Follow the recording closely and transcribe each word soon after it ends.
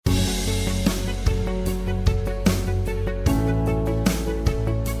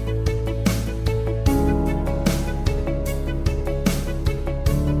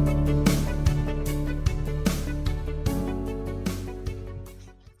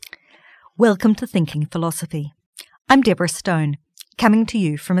Welcome to Thinking Philosophy. I'm Deborah Stone, coming to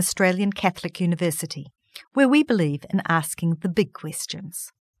you from Australian Catholic University, where we believe in asking the big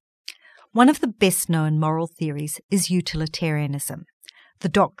questions. One of the best-known moral theories is utilitarianism, the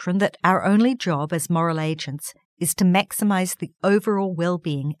doctrine that our only job as moral agents is to maximise the overall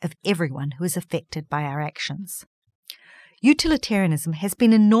well-being of everyone who is affected by our actions. Utilitarianism has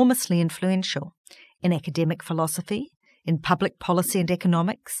been enormously influential in academic philosophy, in public policy and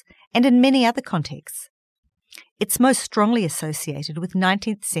economics, and in many other contexts. It's most strongly associated with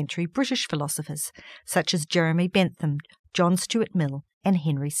 19th century British philosophers such as Jeremy Bentham, John Stuart Mill, and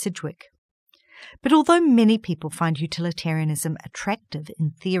Henry Sidgwick. But although many people find utilitarianism attractive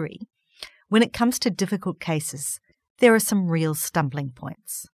in theory, when it comes to difficult cases, there are some real stumbling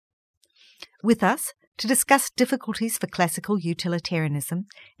points. With us, to discuss difficulties for classical utilitarianism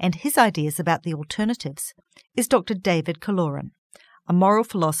and his ideas about the alternatives is Dr. David Kaloran, a moral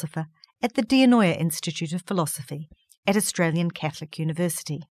philosopher at the Dianoia Institute of Philosophy at Australian Catholic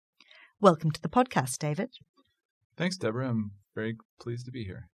University. Welcome to the podcast, David. Thanks, Deborah. I'm very pleased to be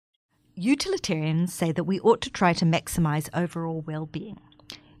here. Utilitarians say that we ought to try to maximise overall well-being.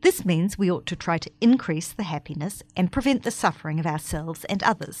 This means we ought to try to increase the happiness and prevent the suffering of ourselves and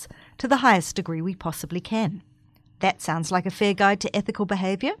others to the highest degree we possibly can. That sounds like a fair guide to ethical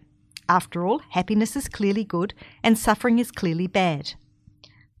behaviour. After all, happiness is clearly good and suffering is clearly bad.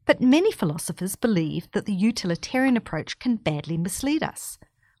 But many philosophers believe that the utilitarian approach can badly mislead us.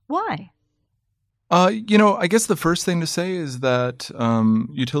 Why? I guess the first thing to say is that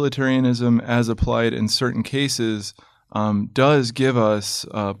utilitarianism, as applied in certain cases, does give us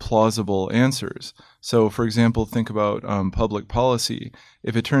plausible answers. So, for example, think about public policy.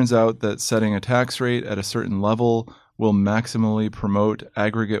 If it turns out that setting a tax rate at a certain level will maximally promote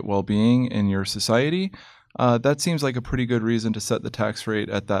aggregate well-being in your society, that seems like a pretty good reason to set the tax rate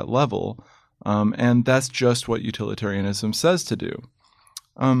at that level. And that's just what utilitarianism says to do.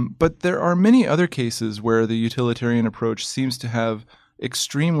 But there are many other cases where the utilitarian approach seems to have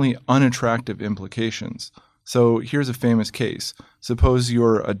extremely unattractive implications. So here's a famous case. Suppose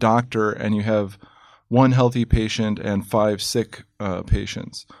you're a doctor and you have one healthy patient and 5 sick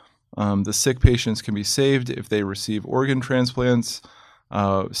patients. The sick patients can be saved if they receive organ transplants.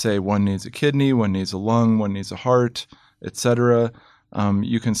 Say one needs a kidney, one needs a lung, one needs a heart, etc.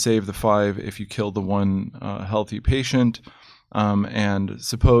 You can save the 5 if you kill the one healthy patient. And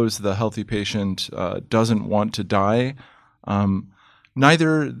suppose the healthy patient doesn't want to die.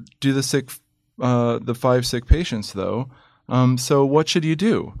 Neither do the 5 sick patients, though. So what should you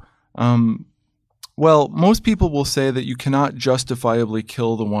do? Well, most people will say that you cannot justifiably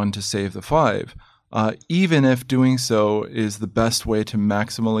kill the one to save the 5, even if doing so is the best way to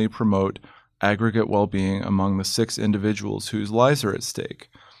maximally promote aggregate well-being among the 6 individuals whose lives are at stake.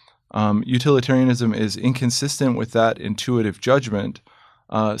 Utilitarianism is inconsistent with that intuitive judgment.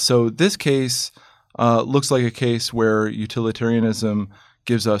 So this case looks like a case where utilitarianism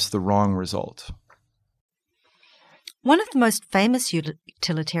gives us the wrong result. One of the most famous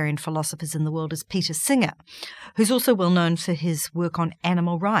utilitarian philosophers in the world is Peter Singer, who's also well known for his work on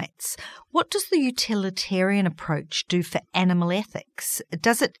animal rights. What does the utilitarian approach do for animal ethics?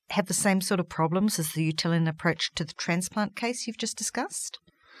 Does it have the same sort of problems as the utilitarian approach to the transplant case you've just discussed?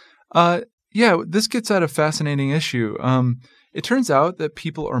 Yeah, this gets at a fascinating issue. It turns out that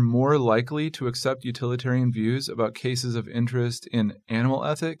people are more likely to accept utilitarian views about cases of interest in animal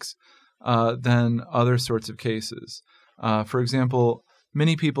ethics than other sorts of cases. For example,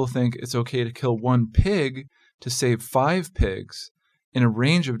 many people think it's okay to kill 1 pig to save 5 pigs in a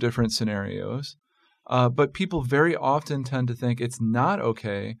range of different scenarios, but people very often tend to think it's not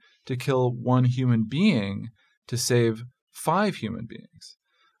okay to kill 1 human being to save 5 human beings.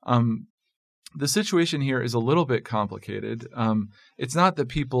 The situation here is a little bit complicated. It's not that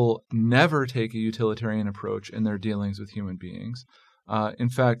people never take a utilitarian approach in their dealings with human beings. In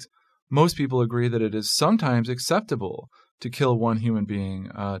fact, most people agree that it is sometimes acceptable to kill 1 human being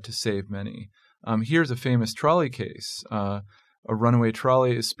to save many. Here's a famous trolley case. A runaway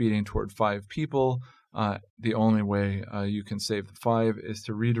trolley is speeding toward 5 people. The only way you can save the 5 is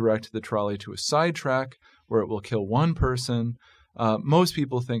to redirect the trolley to a sidetrack where it will kill 1 person. Most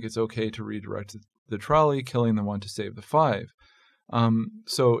people think it's okay to redirect the trolley, killing the 1 to save the 5.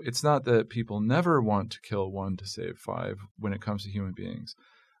 So it's not that people never want to kill 1 to save 5 when it comes to human beings.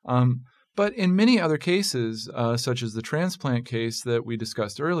 But in many other cases, such as the transplant case that we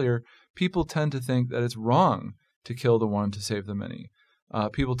discussed earlier, people tend to think that it's wrong to kill the 1 to save the many.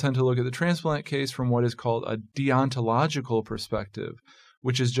 People tend to look at the transplant case from what is called a deontological perspective,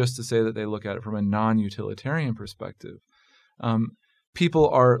 which is just to say that they look at it from a non-utilitarian perspective. people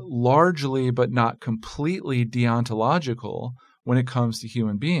are largely but not completely deontological when it comes to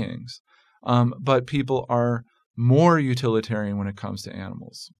human beings, but people are more utilitarian when it comes to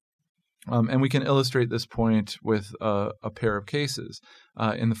animals. And we can illustrate this point with a pair of cases.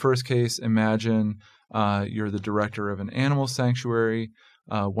 In the first case, imagine you're the director of an animal sanctuary.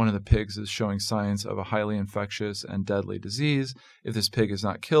 One of the pigs is showing signs of a highly infectious and deadly disease. If this pig is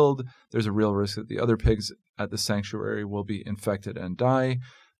not killed, there's a real risk that the other pigs at the sanctuary will be infected and die.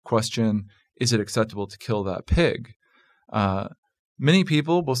 Question, is it acceptable to kill that pig? Many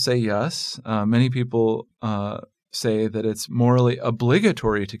people will say yes. Many people say that it's morally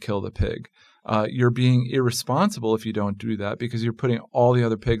obligatory to kill the pig. You're being irresponsible if you don't do that because you're putting all the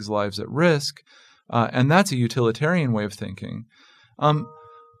other pigs' lives at risk. And that's a utilitarian way of thinking.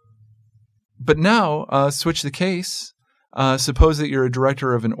 But now, switch the case. Suppose that you're a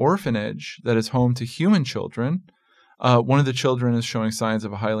director of an orphanage that is home to human children. One of the children is showing signs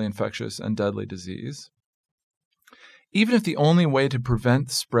of a highly infectious and deadly disease. Even if the only way to prevent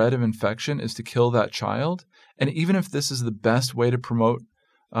the spread of infection is to kill that child, and even if this is the best way to promote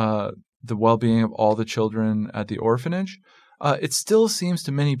the well-being of all the children at the orphanage, it still seems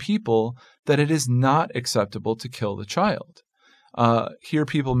to many people that it is not acceptable to kill the child. Here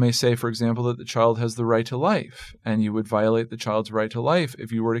people may say, for example, that the child has the right to life, and you would violate the child's right to life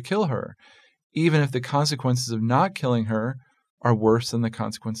if you were to kill her, even if the consequences of not killing her are worse than the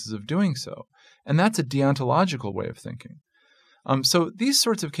consequences of doing so. And that's a deontological way of thinking. So these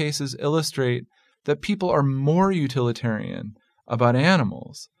sorts of cases illustrate that people are more utilitarian about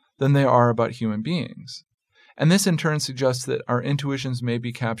animals than they are about human beings. And this in turn suggests that our intuitions may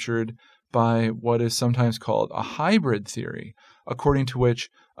be captured by what is sometimes called a hybrid theory, according to which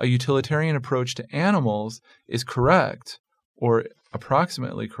a utilitarian approach to animals is correct, or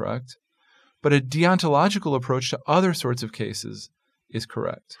approximately correct, but a deontological approach to other sorts of cases is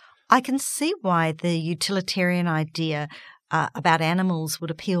correct. I can see why the utilitarian idea about animals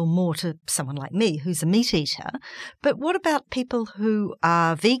would appeal more to someone like me, who's a meat eater. But what about people who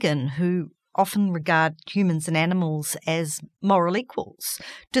are vegan, who often regard humans and animals as moral equals?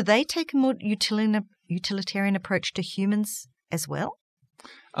 Do they take a more utilitarian approach to humans as well?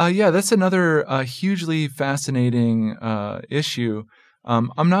 Yeah, that's another hugely fascinating issue.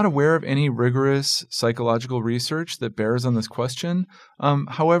 I'm not aware of any rigorous psychological research that bears on this question.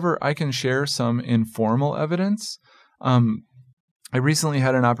 However, I can share some informal evidence. I recently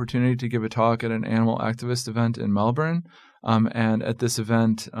had an opportunity to give a talk at an animal activist event in Melbourne, and at this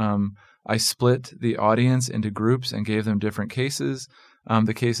event, I split the audience into groups and gave them different cases.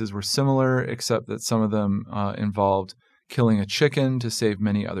 The cases were similar, except that some of them involved killing a chicken to save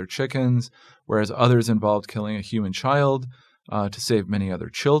many other chickens, whereas others involved killing a human child to save many other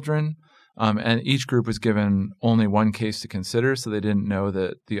children. And each group was given only one case to consider, so they didn't know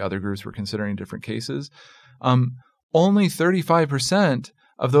that the other groups were considering different cases. Only 35%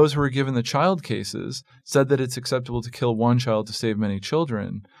 of those who were given the child cases said that it's acceptable to kill one child to save many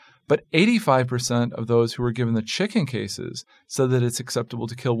children. But 85% of those who were given the chicken cases said that it's acceptable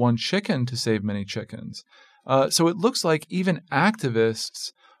to kill one chicken to save many chickens. So it looks like even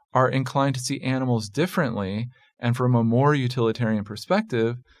activists are inclined to see animals differently and from a more utilitarian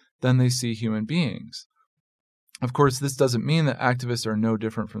perspective than they see human beings. Of course, this doesn't mean that activists are no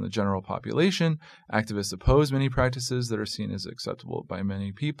different from the general population. Activists oppose many practices that are seen as acceptable by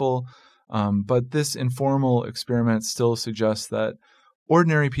many people. But this informal experiment still suggests that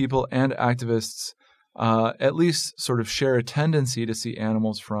ordinary people and activists at least sort of share a tendency to see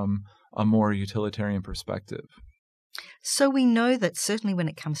animals from a more utilitarian perspective. So we know that certainly when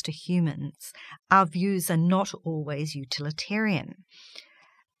it comes to humans, our views are not always utilitarian.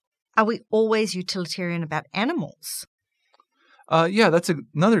 Are we always utilitarian about animals? Yeah, that's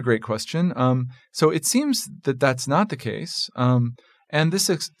another great question. So it seems that that's not the case. And this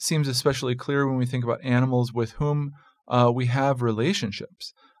seems especially clear when we think about animals with whom we have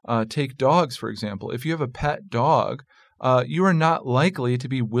relationships. Take dogs, for example. If you have a pet dog, you are not likely to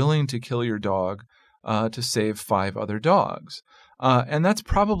be willing to kill your dog to save 5 other dogs. And that's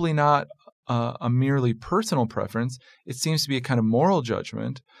probably not a merely personal preference. It seems to be a kind of moral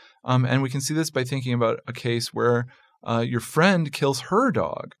judgment. And we can see this by thinking about a case where your friend kills her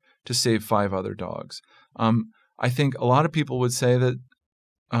dog to save 5 other dogs. I think a lot of people would say that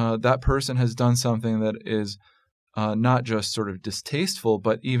that person has done something that is not just sort of distasteful,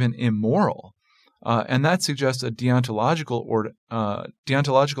 but even immoral. And that suggests a deontological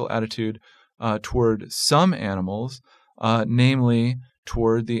attitude toward some animals, namely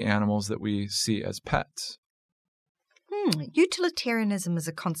toward the animals that we see as pets. Utilitarianism is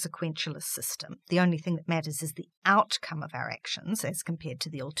a consequentialist system. The only thing that matters is the outcome of our actions as compared to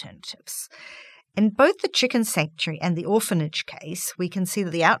the alternatives. In both the chicken sanctuary and the orphanage case, we can see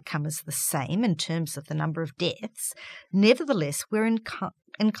that the outcome is the same in terms of the number of deaths. Nevertheless, we're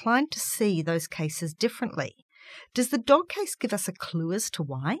inclined to see those cases differently. Does the dog case give us a clue as to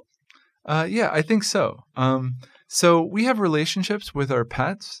why? Yeah, I think so. So we have relationships with our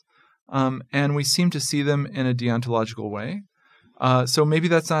pets, and we seem to see them in a deontological way. So maybe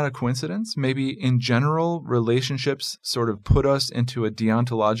that's not a coincidence. Maybe in general, relationships sort of put us into a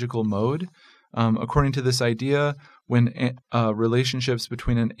deontological mode. According to this idea, when relationships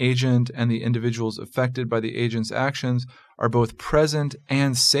between an agent and the individuals affected by the agent's actions are both present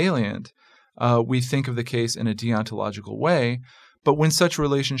and salient, we think of the case in a deontological way. But when such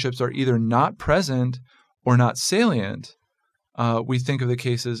relationships are either not present or not salient, we think of the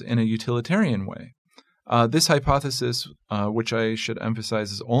cases in a utilitarian way. This hypothesis, which I should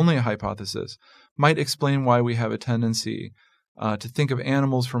emphasize is only a hypothesis, might explain why we have a tendency to think of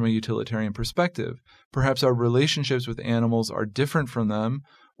animals from a utilitarian perspective. Perhaps our relationships with animals are different from them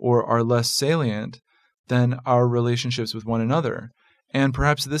or are less salient than our relationships with one another. And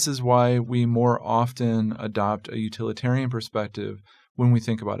perhaps this is why we more often adopt a utilitarian perspective when we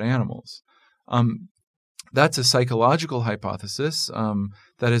think about animals. That's a psychological hypothesis.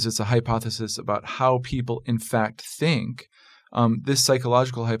 That is, it's a hypothesis about how people in fact think. This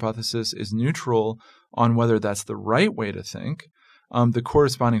psychological hypothesis is neutral on whether that's the right way to think. The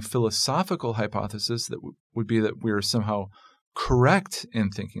corresponding philosophical hypothesis that would be that we are somehow correct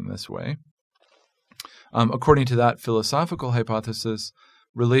in thinking this way. According to that philosophical hypothesis,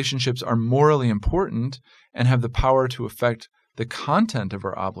 relationships are morally important and have the power to affect the content of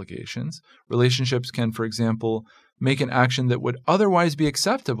our obligations. Relationships can, for example, make an action that would otherwise be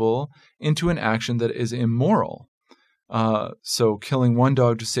acceptable into an action that is immoral. So killing one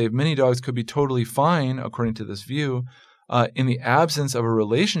dog to save many dogs could be totally fine, according to this view, in the absence of a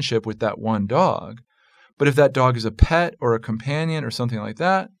relationship with that one dog. But if that dog is a pet or a companion or something like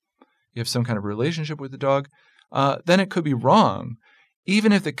that, you have some kind of relationship with the dog, then it could be wrong,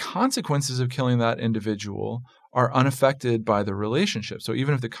 even if the consequences of killing that individual are unaffected by the relationship. So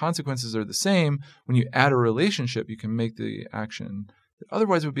even if the consequences are the same, when you add a relationship, you can make the action that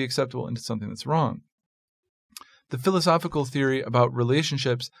otherwise would be acceptable into something that's wrong. The philosophical theory about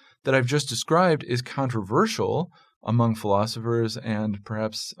relationships that I've just described is controversial among philosophers and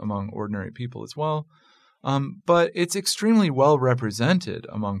perhaps among ordinary people as well. But it's extremely well represented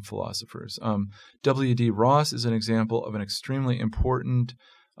among philosophers. W.D. Ross is an example of an extremely important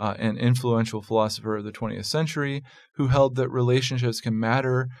and influential philosopher of the 20th century who held that relationships can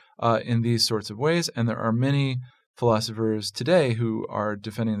matter in these sorts of ways. And there are many philosophers today who are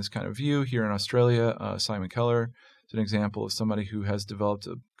defending this kind of view. Here in Australia, Simon Keller is an example of somebody who has developed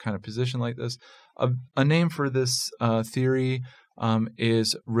a kind of position like this. A name for this theory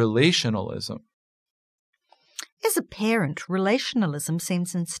is relationalism. As a parent, relationalism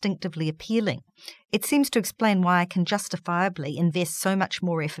seems instinctively appealing. It seems to explain why I can justifiably invest so much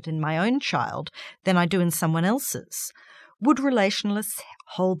more effort in my own child than I do in someone else's. Would relationalists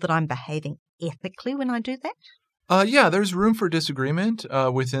hold that I'm behaving ethically when I do that? Yeah, there's room for disagreement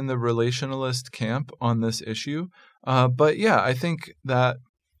within the relationalist camp on this issue. But yeah, I think that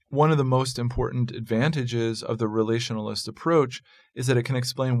one of the most important advantages of the relationalist approach is that it can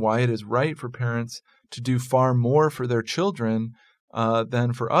explain why it is right for parents to do far more for their children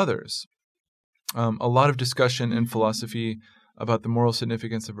than for others. A lot of discussion in philosophy about the moral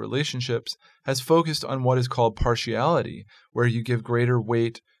significance of relationships has focused on what is called partiality, where you give greater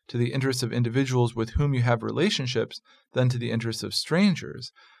weight to the interests of individuals with whom you have relationships than to the interests of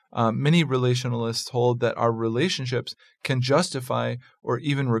strangers. Many relationalists hold that our relationships can justify or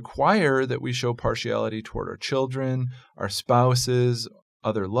even require that we show partiality toward our children, our spouses,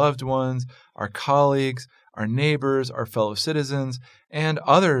 other loved ones, our colleagues, our neighbors, our fellow citizens, and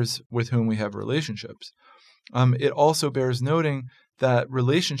others with whom we have relationships. It also bears noting that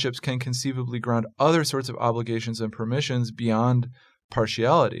relationships can conceivably ground other sorts of obligations and permissions beyond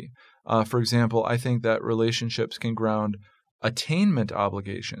partiality. For example, I think that relationships can ground attainment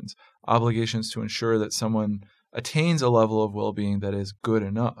obligations to ensure that someone attains a level of well-being that is good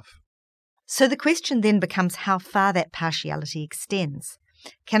enough. So the question then becomes how far that partiality extends.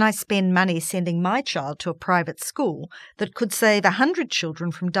 Can I spend money sending my child to a private school that could save 100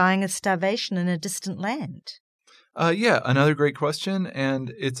 children from dying of starvation in a distant land? Yeah, another great question,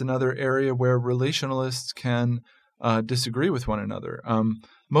 and it's another area where relationalists can disagree with one another.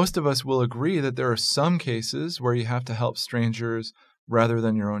 Most of us will agree that there are some cases where you have to help strangers rather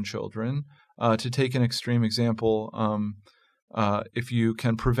than your own children. To take an extreme example, if you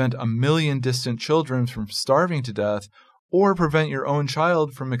can prevent 1 million distant children from starving to death, or prevent your own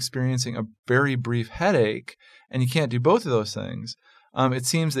child from experiencing a very brief headache, and you can't do both of those things, it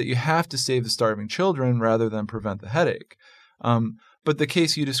seems that you have to save the starving children rather than prevent the headache. But the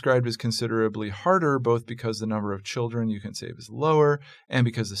case you described is considerably harder, both because the number of children you can save is lower and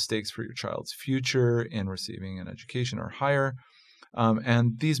because the stakes for your child's future in receiving an education are higher.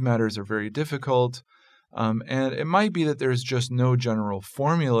 And these matters are very difficult. And it might be that there's just no general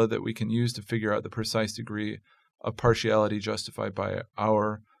formula that we can use to figure out the precise degree of partiality justified by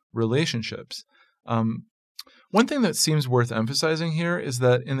our relationships. One thing that seems worth emphasizing here is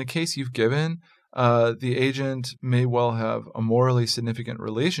that in the case you've given, the agent may well have a morally significant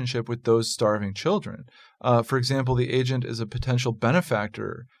relationship with those starving children. For example, the agent is a potential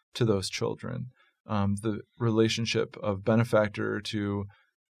benefactor to those children. The relationship of benefactor to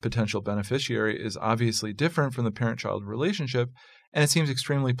potential beneficiary is obviously different from the parent-child relationship, and it seems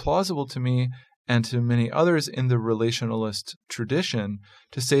extremely plausible to me and to many others in the relationalist tradition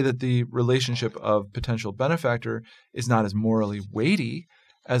to say that the relationship of potential benefactor is not as morally weighty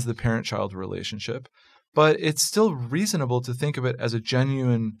as the parent-child relationship, but it's still reasonable to think of it as a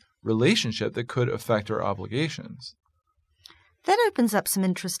genuine relationship that could affect our obligations. That opens up some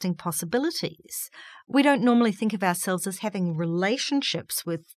interesting possibilities. We don't normally think of ourselves as having relationships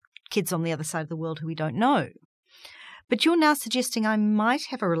with kids on the other side of the world who we don't know. But you're now suggesting I might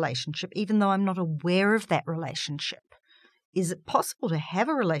have a relationship even though I'm not aware of that relationship. Is it possible to have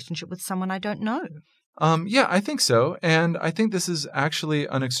a relationship with someone I don't know? Yeah, I think so. And I think this is actually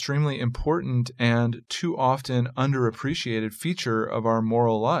an extremely important and too often underappreciated feature of our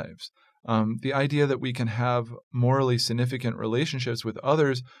moral lives. The idea that we can have morally significant relationships with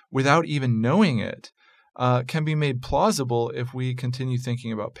others without even knowing it can be made plausible if we continue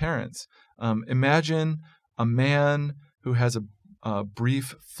thinking about parents. Imagine a man who has a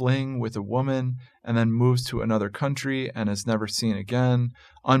brief fling with a woman and then moves to another country and is never seen again.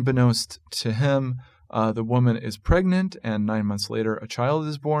 Unbeknownst to him, the woman is pregnant, and 9 months later, a child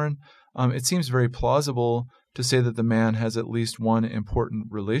is born. It seems very plausible to say that the man has at least one important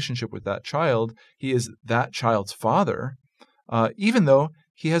relationship with that child. He is that child's father, even though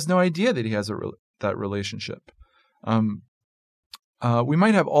he has no idea that he has that relationship. We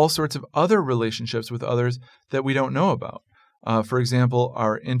might have all sorts of other relationships with others that we don't know about. For example,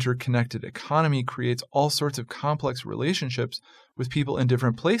 our interconnected economy creates all sorts of complex relationships with people in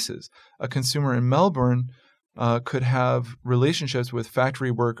different places. A consumer in Melbourne could have relationships with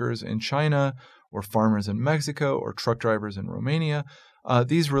factory workers in China, or farmers in Mexico, or truck drivers in Romania.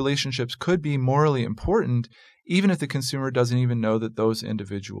 These relationships could be morally important, even if the consumer doesn't even know that those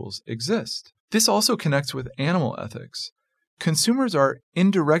individuals exist. This also connects with animal ethics. Consumers are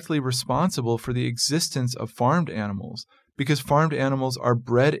indirectly responsible for the existence of farmed animals because farmed animals are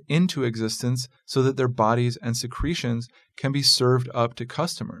bred into existence so that their bodies and secretions can be served up to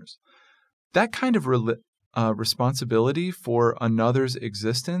customers. That kind of responsibility for another's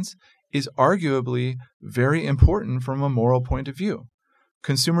existence is arguably very important from a moral point of view.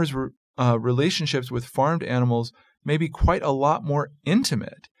 Consumers' relationships with farmed animals may be quite a lot more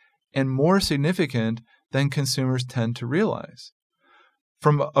intimate and more significant than consumers tend to realize.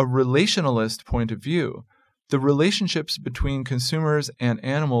 From a relationalist point of view, the relationships between consumers and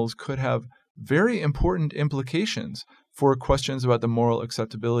animals could have very important implications for questions about the moral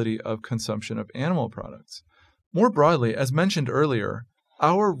acceptability of consumption of animal products. More broadly, as mentioned earlier,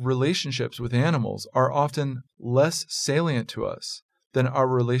 our relationships with animals are often less salient to us than our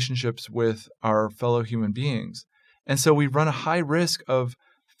relationships with our fellow human beings, and so we run a high risk of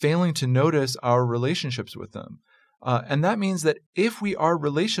failing to notice our relationships with them. And that means that if we are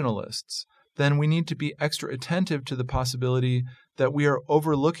relationalists, then we need to be extra attentive to the possibility that we are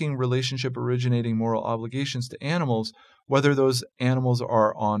overlooking relationship-originating moral obligations to animals, whether those animals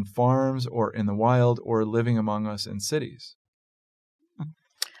are on farms or in the wild or living among us in cities.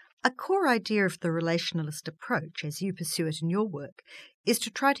 A core idea of the relationalist approach, as you pursue it in your work, is to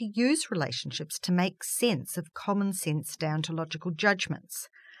try to use relationships to make sense of common sense down to logical judgments.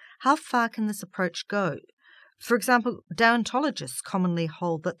 How far can this approach go? For example, deontologists commonly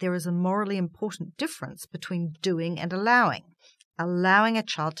hold that there is a morally important difference between doing and allowing. Allowing a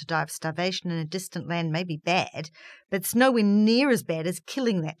child to die of starvation in a distant land may be bad, but it's nowhere near as bad as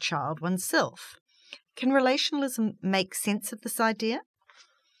killing that child oneself. Can relationalism make sense of this idea?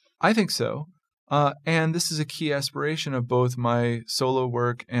 I think so. And this is a key aspiration of both my solo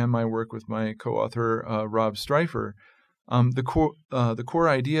work and my work with my co-author, Rob Streifer. The core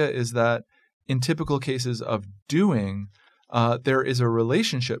idea is that in typical cases of doing, there is a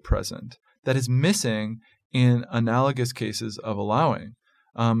relationship present that is missing in analogous cases of allowing.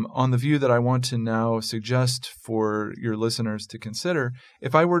 On the view that I want to now suggest for your listeners to consider,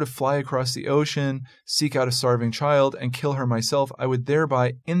 if I were to fly across the ocean, seek out a starving child, and kill her myself, I would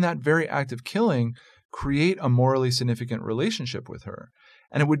thereby, in that very act of killing, create a morally significant relationship with her.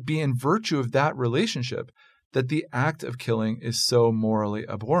 And it would be in virtue of that relationship that the act of killing is so morally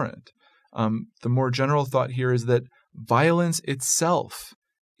abhorrent. The more general thought here is that violence itself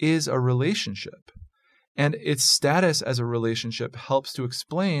is a relationship. And its status as a relationship helps to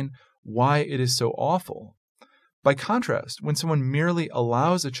explain why it is so awful. By contrast, when someone merely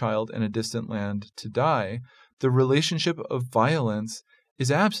allows a child in a distant land to die, the relationship of violence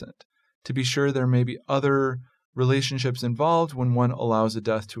is absent. To be sure, there may be other relationships involved when one allows a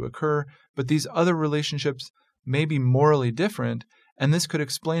death to occur, but these other relationships may be morally different, and this could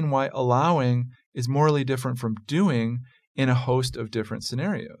explain why allowing is morally different from doing in a host of different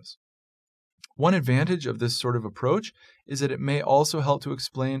scenarios. One advantage of this sort of approach is that it may also help to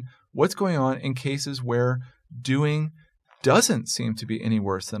explain what's going on in cases where doing doesn't seem to be any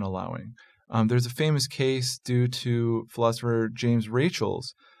worse than allowing. There's a famous case due to philosopher James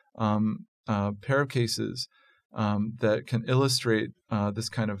Rachel's pair of cases that can illustrate this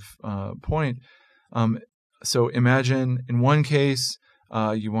kind of point. So imagine in one case,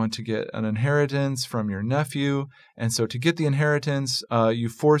 you want to get an inheritance from your nephew, and so to get the inheritance, you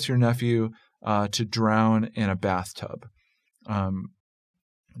force your nephew to drown in a bathtub.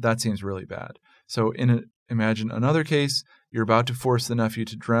 That seems really bad. So imagine another case, you're about to force the nephew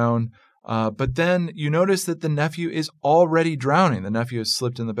to drown, but then you notice that the nephew is already drowning. The nephew has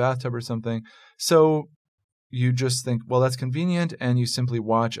slipped in the bathtub or something. So you just think, well, that's convenient, and you simply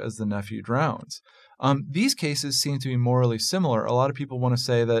watch as the nephew drowns. These cases seem to be morally similar. A lot of people want to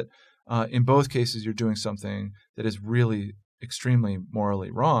say that in both cases you're doing something that is really extremely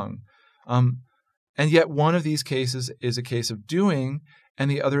morally wrong. And yet one of these cases is a case of doing,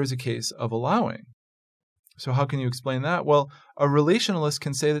 and the other is a case of allowing. So how can you explain that? Well, a relationalist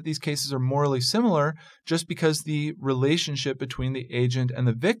can say that these cases are morally similar just because the relationship between the agent and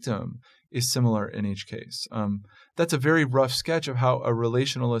the victim is similar in each case. That's a very rough sketch of how a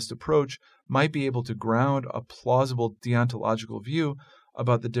relationalist approach might be able to ground a plausible deontological view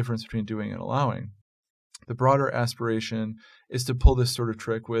about the difference between doing and allowing. The broader aspiration is to pull this sort of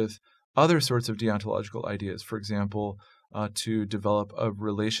trick with other sorts of deontological ideas. For example, to develop a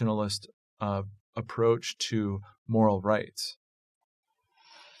relationalist approach to moral rights.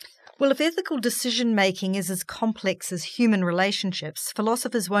 Well, if ethical decision-making is as complex as human relationships,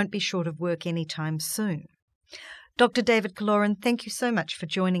 philosophers won't be short of work anytime soon. Dr. David Kaloran, thank you so much for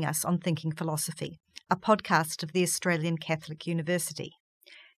joining us on Thinking Philosophy, a podcast of the Australian Catholic University.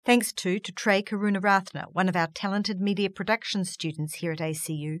 Thanks too to Trey Karunaratne, one of our talented media production students here at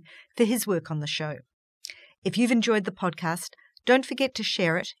ACU, for his work on the show. If you've enjoyed the podcast, don't forget to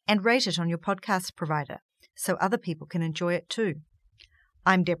share it and rate it on your podcast provider so other people can enjoy it too.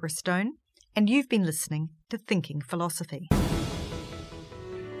 I'm Deborah Stone, and you've been listening to Thinking Philosophy.